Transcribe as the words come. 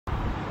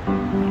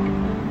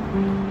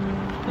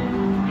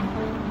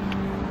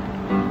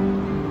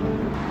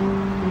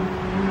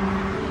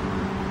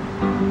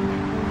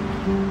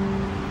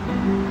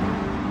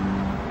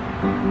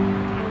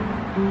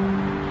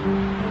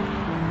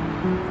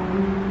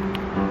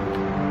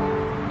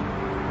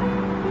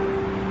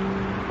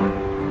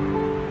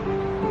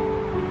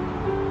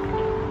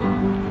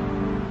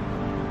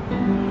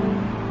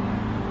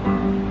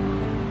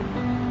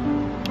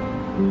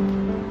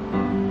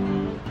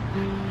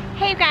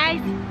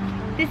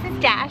this is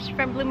Dash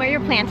from Bloom Where You're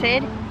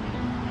Planted,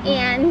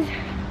 and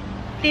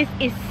this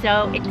is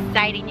so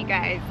exciting, you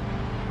guys.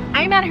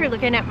 I'm out here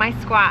looking at my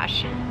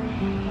squash,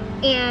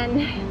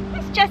 and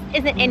this just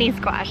isn't any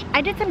squash.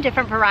 I did some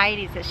different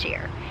varieties this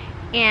year,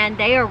 and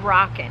they are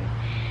rocking.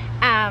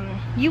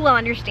 You will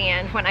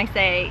understand when I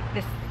say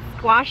this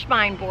squash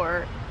vine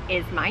borer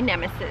is my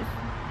nemesis,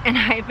 and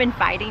I've been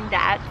fighting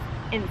that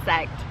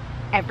insect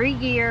every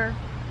year,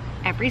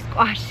 every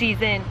squash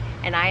season,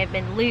 and I have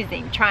been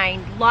losing,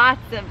 trying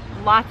lots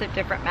of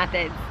different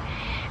methods.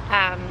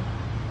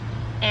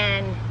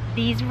 And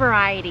these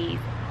varieties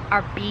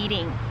are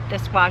beating the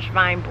squash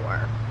vine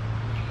borer.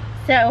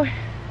 So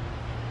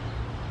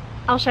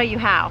I'll show you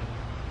how.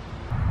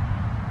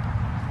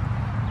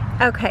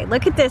 Okay,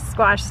 look at this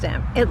squash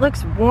stem. It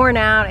looks worn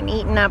out and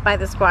eaten up by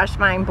the squash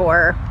vine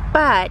borer,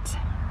 but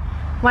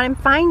what I'm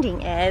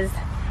finding is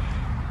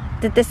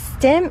that the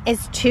stem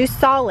is too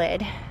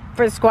solid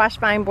for the squash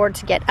vine borer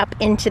to get up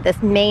into the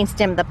main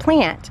stem of the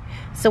plant.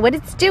 So what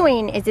it's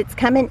doing is it's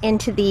coming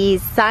into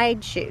these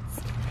side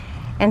shoots.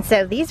 And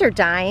so these are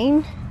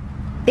dying.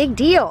 Big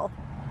deal.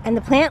 And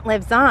the plant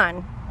lives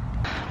on.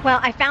 Well,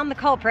 I found the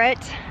culprit.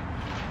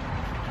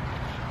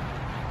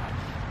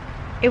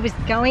 It was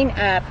going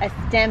up a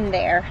stem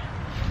there.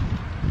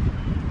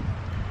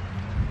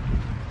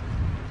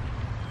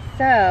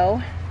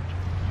 So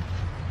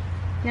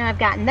now I've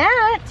gotten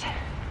that.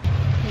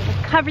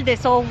 We'll cover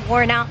this old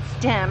worn out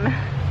stem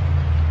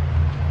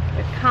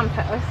with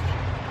compost.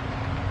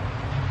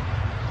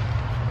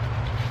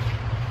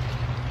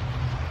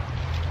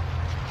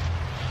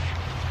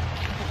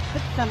 I'll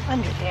put some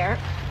under there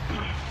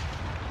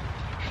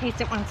in case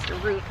it wants to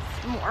root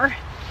some more.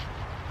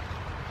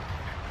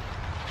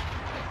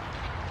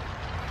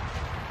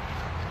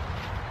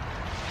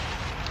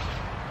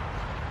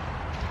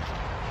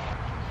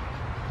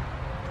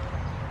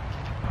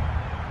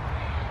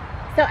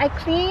 So I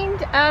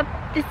cleaned up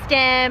the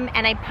stem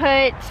and I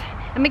put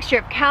a mixture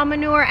of cow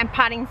manure and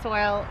potting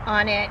soil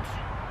on it,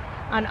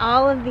 on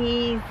all of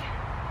these,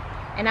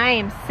 and I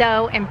am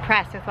so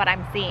impressed with what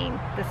I'm seeing.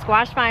 The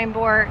squash vine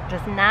borer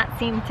does not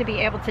seem to be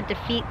able to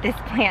defeat this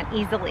plant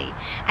easily.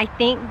 I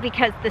think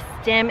because the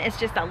stem is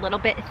just a little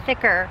bit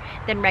thicker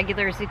than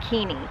regular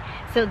zucchini.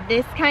 So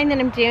this kind that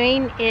I'm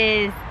doing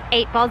is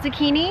 8-ball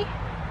zucchini,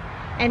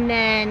 and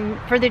then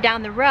further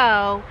down the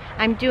row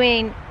I'm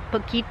doing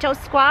poquito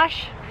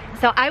squash.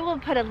 So I will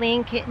put a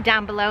link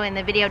down below in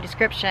the video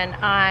description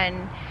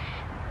on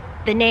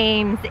the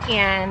names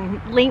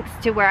and links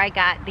to where I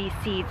got these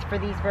seeds for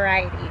these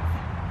varieties.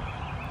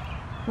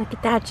 Look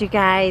at that, you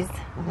guys.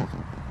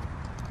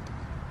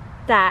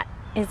 That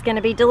is gonna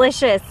be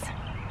delicious.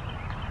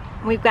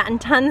 We've gotten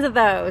tons of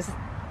those.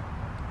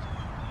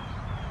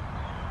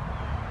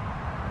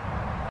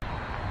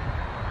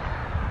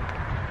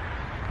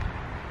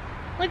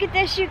 Look at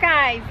this, you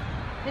guys.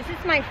 This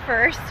is my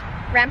first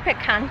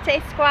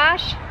rampicante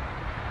squash.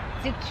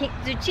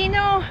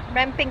 Zucchino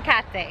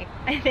rampicante,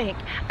 I think.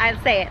 I'll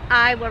say it.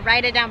 I will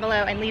write it down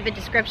below and leave a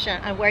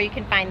description on where you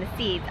can find the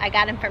seeds. I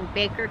got them from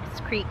Baker's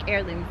Creek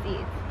Heirloom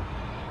Seeds.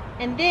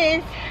 And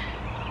this,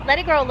 let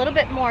it grow a little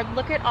bit more.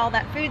 Look at all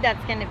that food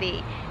that's going to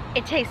be.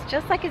 It tastes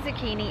just like a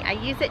zucchini. I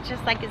use it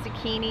just like a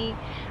zucchini.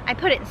 I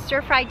put it in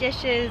stir-fry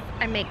dishes.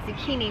 I make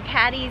zucchini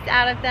patties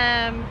out of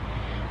them.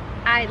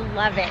 I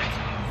love it.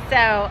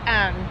 So,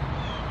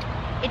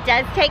 it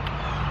does take,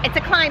 it's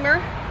a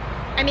climber.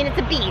 I mean, it's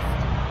a beast.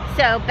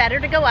 So better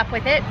to go up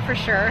with it for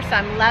sure. So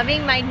I'm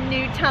loving my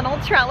new tunnel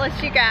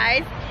trellis, you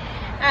guys.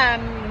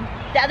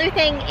 The other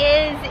thing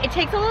is it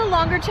takes a little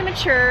longer to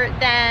mature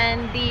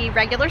than the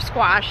regular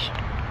squash.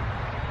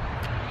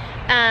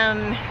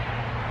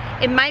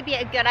 It might be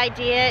a good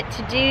idea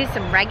to do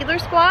some regular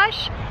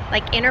squash,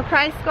 like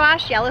enterprise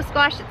squash, yellow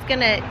squash. It's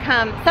gonna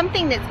come,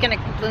 something that's gonna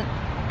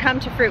come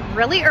to fruit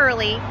really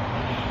early,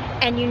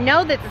 and you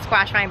know that the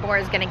squash vine borer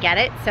is gonna get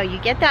it. So you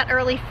get that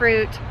early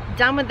fruit,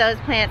 done with those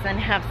plants, and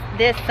have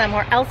this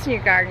somewhere else in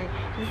your garden.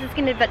 This is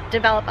going to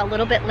develop a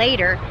little bit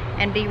later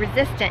and be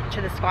resistant to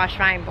the squash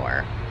vine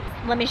borer.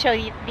 Let me show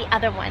you the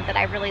other one that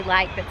I really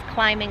like that's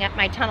climbing up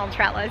my tunnel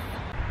trellis.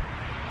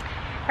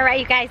 Alright,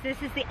 you guys,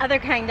 this is the other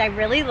kind I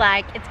really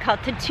like. It's called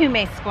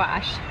Tatume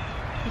squash.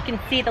 You can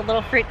see the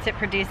little fruits it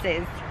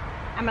produces.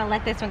 I'm going to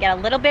let this one get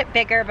a little bit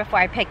bigger before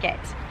I pick it.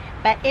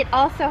 But it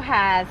also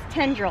has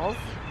tendrils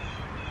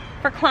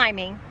for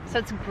climbing, so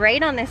it's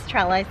great on this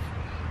trellis,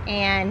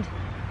 and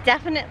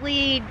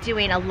definitely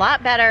doing a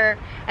lot better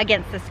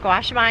against the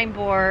squash vine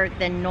borer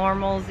than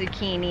normal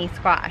zucchini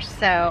squash.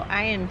 So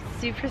I am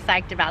super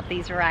psyched about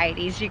these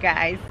varieties, you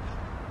guys.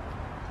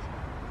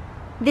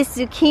 This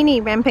zucchini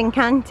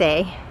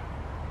rampicante,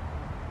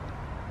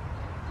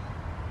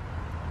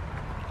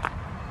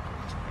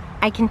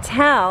 I can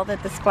tell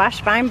that the squash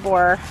vine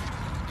borer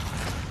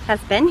has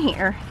been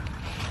here.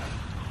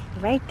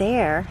 Right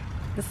there.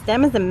 The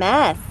stem is a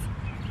mess,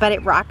 but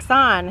it rocks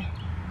on.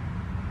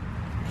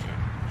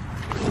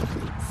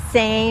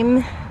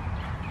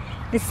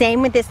 The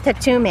same with this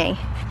Tatume.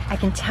 I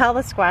can tell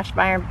the squash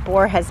vine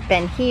borer has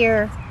been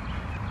here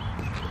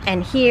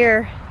and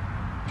here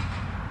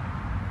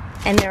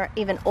And there are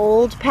even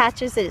old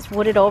patches that it's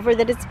wooded over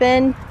that it's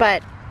been,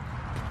 but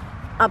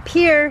up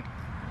here,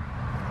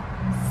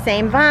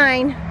 same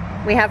vine,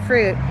 we have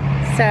fruit.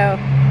 So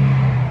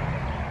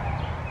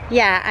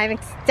yeah, I'm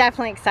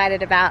definitely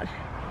excited about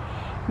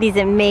these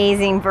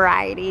amazing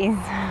varieties.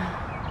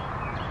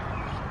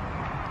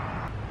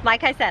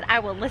 Like I said, I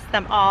will list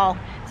them all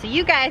so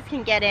you guys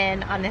can get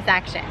in on this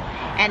action.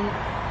 And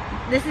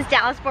this is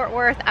Dallas-Fort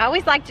Worth. I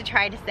always like to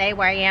try to say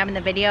where I am in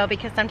the video,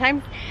 because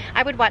sometimes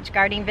I would watch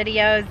gardening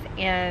videos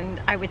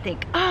and I would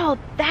think, oh,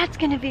 that's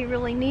gonna be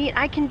really neat,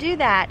 I can do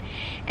that.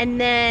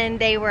 And then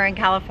they were in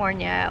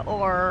California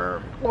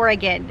or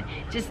Oregon,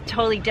 just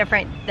totally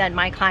different than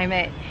my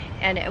climate,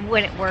 and it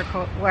wouldn't work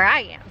where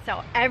I am.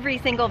 So every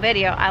single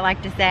video I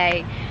like to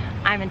say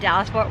I'm in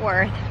Dallas-Fort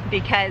Worth,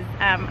 because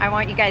I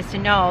want you guys to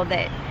know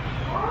that,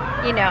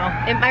 you know,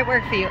 it might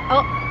work for you.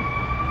 Oh,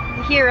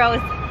 the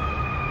heroes.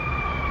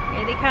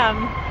 Here they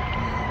come.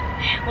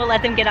 We'll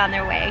let them get on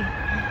their way.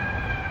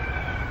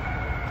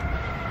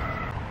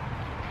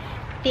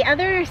 The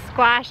other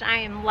squash I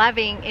am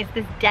loving is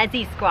this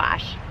Desi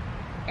squash.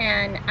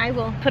 And I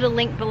will put a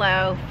link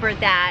below for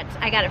that.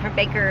 I got it from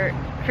Baker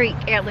Creek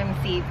Heirloom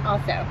Seeds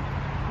also.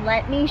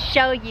 Let me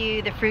show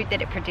you the fruit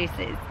that it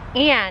produces.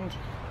 And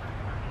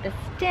the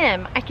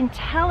stem, I can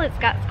tell it's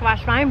got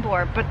squash vine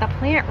borer, but the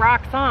plant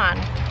rocks on.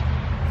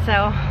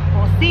 So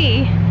we'll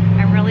see.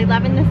 I'm really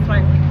loving this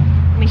one.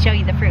 Let me show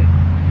you the fruit.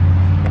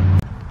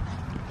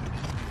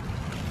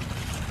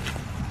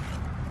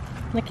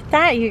 Look at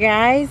that, you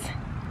guys.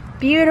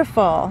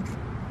 Beautiful.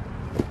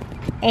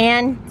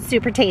 And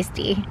super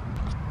tasty.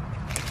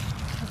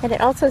 But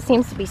it also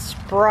seems to be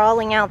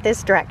sprawling out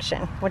this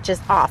direction, which is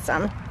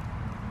awesome.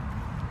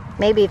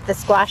 Maybe if the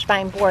squash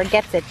vine borer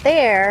gets it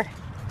there,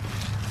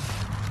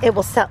 it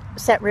will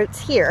set roots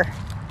here.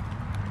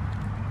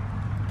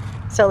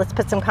 So let's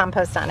put some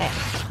compost on it.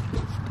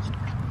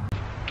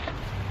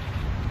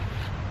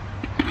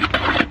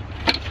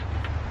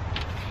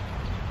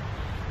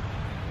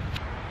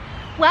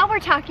 While we're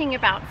talking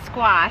about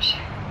squash,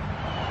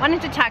 I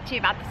wanted to talk to you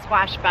about the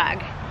squash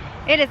bug.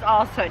 It is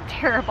also a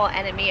terrible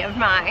enemy of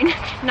mine.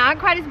 Not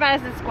quite as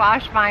bad as the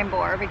squash vine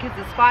borer, because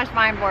the squash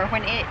vine borer,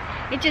 when it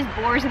just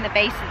bores in the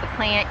base of the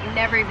plant, you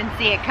never even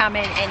see it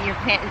coming, and your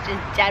plant is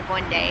just dead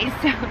one day.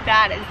 So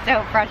that is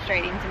so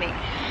frustrating to me.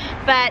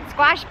 But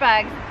squash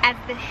bugs, as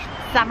the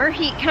summer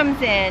heat comes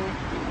in,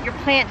 your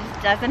plant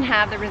just doesn't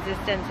have the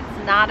resistance.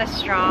 It's not as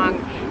strong,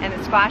 and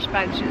the squash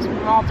bugs just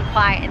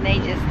multiply and they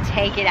just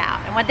take it out.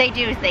 And what they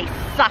do is they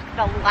suck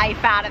the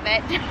life out of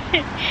it.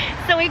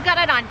 So we've got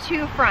it on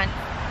two fronts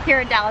here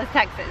in Dallas,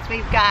 Texas.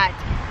 We've got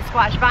the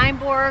squash vine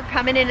borer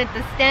coming in at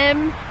the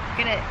stem,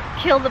 gonna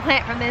kill the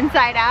plant from the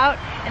inside out,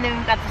 and then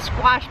we've got the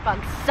squash bug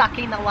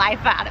sucking the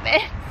life out of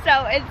it.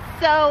 So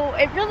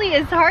it really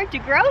is hard to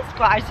grow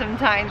squash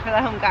sometimes for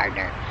the home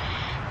gardener.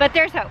 But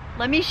there's hope.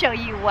 Let me show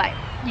you what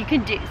you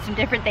can do, some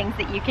different things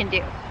that you can do.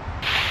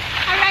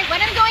 All right,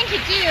 what I'm going to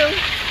do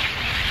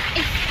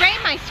is spray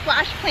my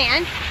squash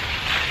plant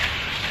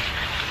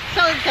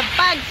so that the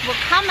bugs will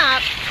come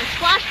up, the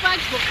squash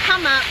bugs will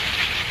come up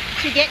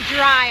to get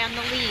dry on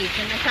the leaves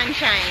in the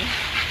sunshine.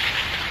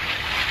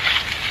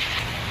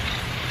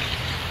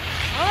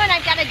 Oh, and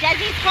I've got a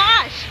Desi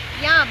squash.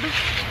 Yum.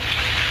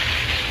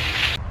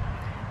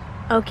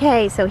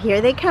 Okay, so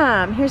here they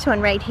come. Here's one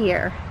right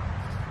here.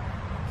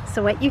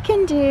 So what you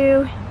can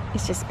do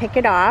is just pick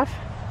it off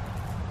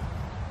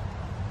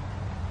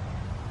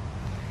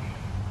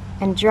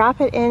and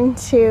drop it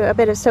into a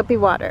bit of soapy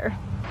water.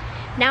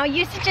 Now I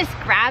used to just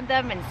grab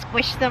them and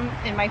squish them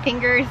in my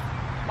fingers.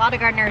 A lot of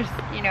gardeners,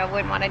 you know,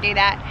 wouldn't want to do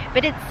that,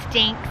 but it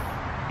stinks.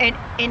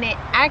 And it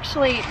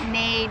actually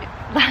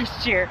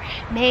last year,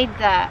 made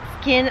the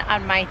skin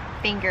on my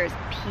fingers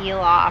peel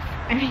off.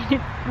 I mean,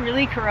 it's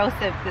really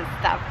corrosive, this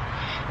stuff.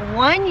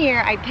 One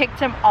year I picked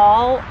them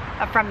all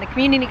from the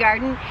community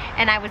garden,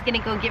 and I was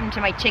gonna go give them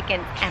to my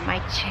chickens, and my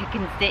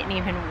chickens didn't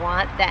even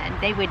want them.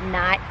 They would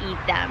not eat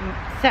them.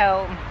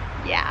 So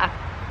yeah,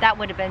 that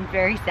would have been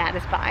very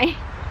satisfying.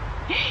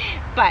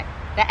 But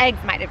the eggs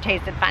might have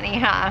tasted funny,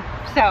 huh?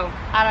 So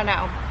I don't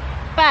know.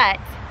 But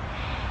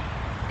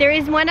there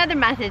is one other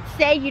method.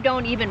 Say you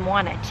don't even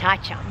want to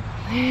touch them.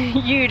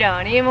 You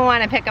don't even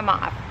want to pick them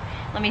off.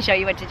 Let me show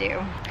you what to do.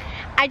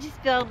 I just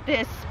filled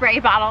this spray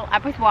bottle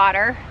up with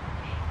water,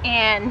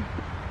 and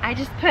I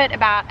just put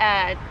about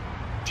a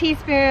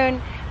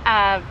teaspoon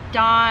of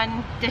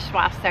Dawn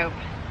dishwash soap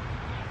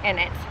in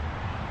it.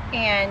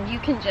 And you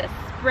can just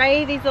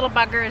spray these little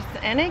buggers,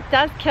 and it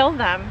does kill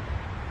them.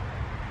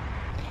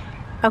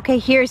 Okay,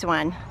 here's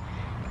one.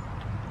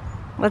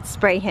 Let's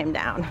spray him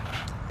down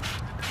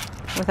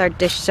with our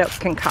dish soap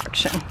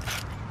concoction.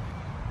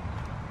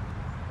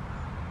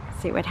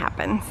 See what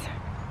happens.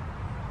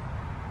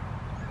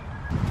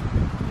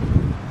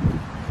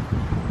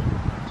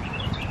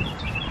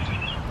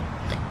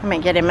 I'm gonna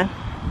get him,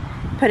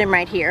 put him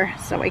right here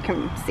so we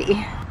can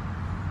see.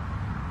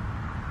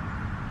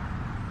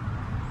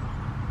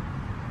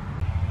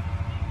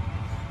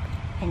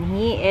 And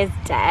he is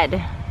dead.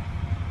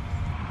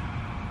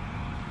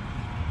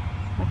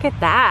 Look at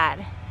that.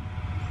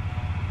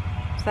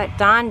 So that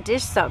Dawn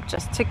dish soap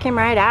just took him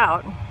right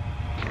out.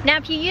 Now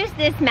if you use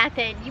this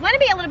method, you want to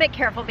be a little bit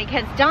careful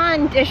because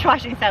Dawn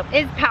dishwashing soap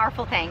is a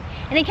powerful thing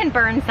and it can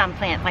burn some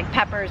plants like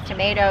peppers,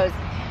 tomatoes.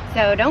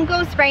 So don't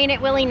go spraying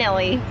it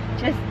willy-nilly.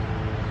 Just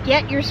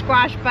get your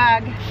squash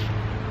bug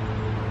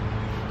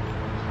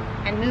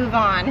and move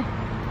on.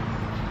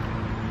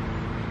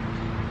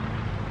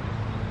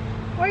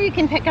 Or you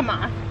can pick them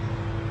off.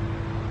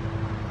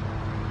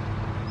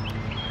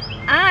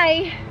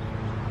 I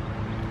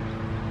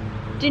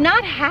do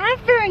not have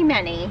very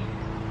many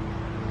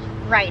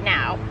right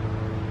now.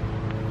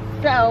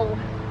 So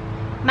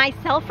my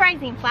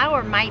self-rising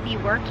flour might be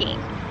working.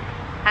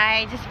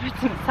 I just put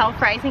some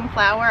self-rising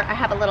flour. I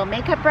have a little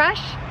makeup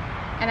brush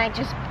and I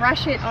just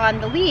brush it on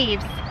the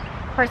leaves.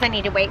 Of course I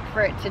need to wait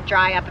for it to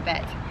dry up a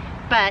bit.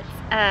 But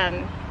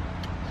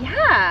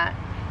yeah,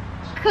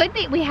 could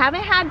be. We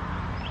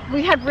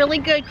had really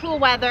good cool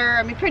weather,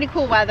 I mean pretty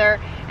cool weather,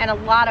 and a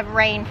lot of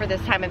rain for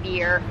this time of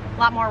year. A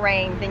lot more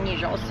rain than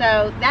usual.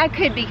 So that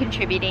could be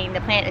contributing.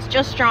 The plant is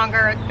just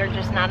stronger. There's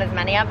just not as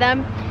many of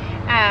them.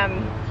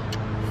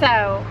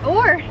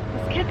 Or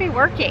this could be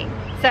working.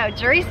 So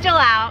jury's still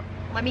out.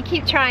 Let me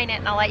keep trying it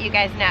and I'll let you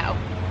guys know.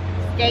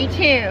 Stay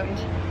tuned.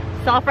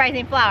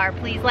 Self-rising flour,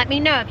 please let me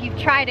know if you've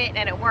tried it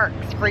and it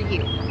works for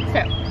you.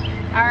 So,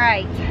 all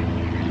right.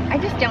 I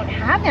just don't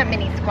have that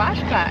many squash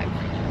bugs.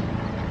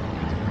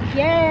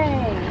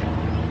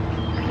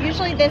 Yay!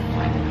 Usually this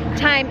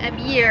time of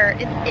year,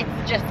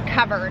 it's just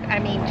covered. I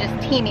mean,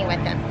 just teeming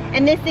with them.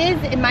 And this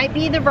is, it might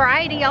be the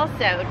variety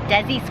also,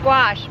 Desi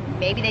squash.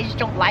 Maybe they just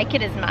don't like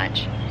it as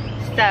much.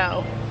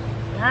 So,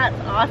 that's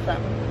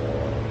awesome.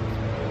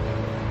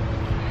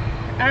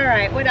 All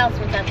right, what else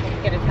was I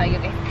gonna tell you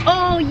guys?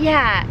 Oh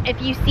yeah,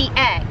 if you see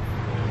eggs,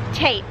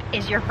 tape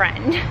is your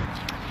friend.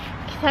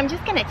 So I'm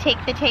just gonna take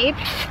the tape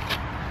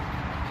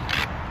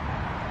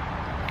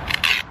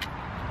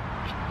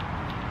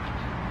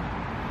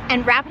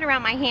and wrap it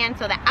around my hand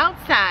so the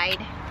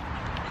outside,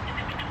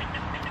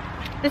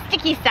 the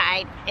sticky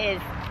side,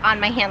 is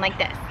on my hand like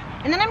this.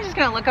 And then I'm just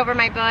gonna look over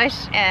my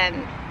bush, and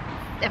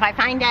if I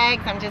find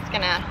eggs, I'm just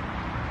gonna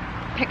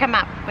pick them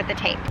up with the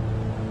tape.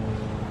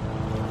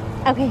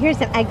 Okay, here's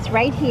some eggs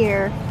right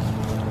here.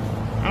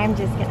 I'm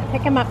just gonna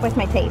pick them up with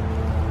my tape.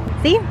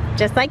 See,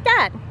 just like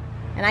that.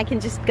 And I can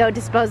just go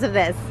dispose of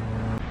this.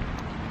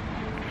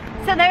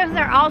 So those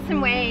are all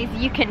some ways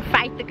you can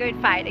fight the good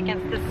fight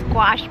against the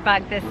squash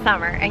bug this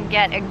summer and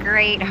get a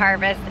great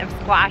harvest of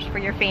squash for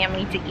your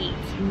family to eat.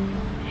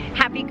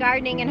 Happy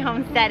gardening and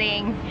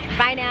homesteading.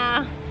 Bye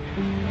now.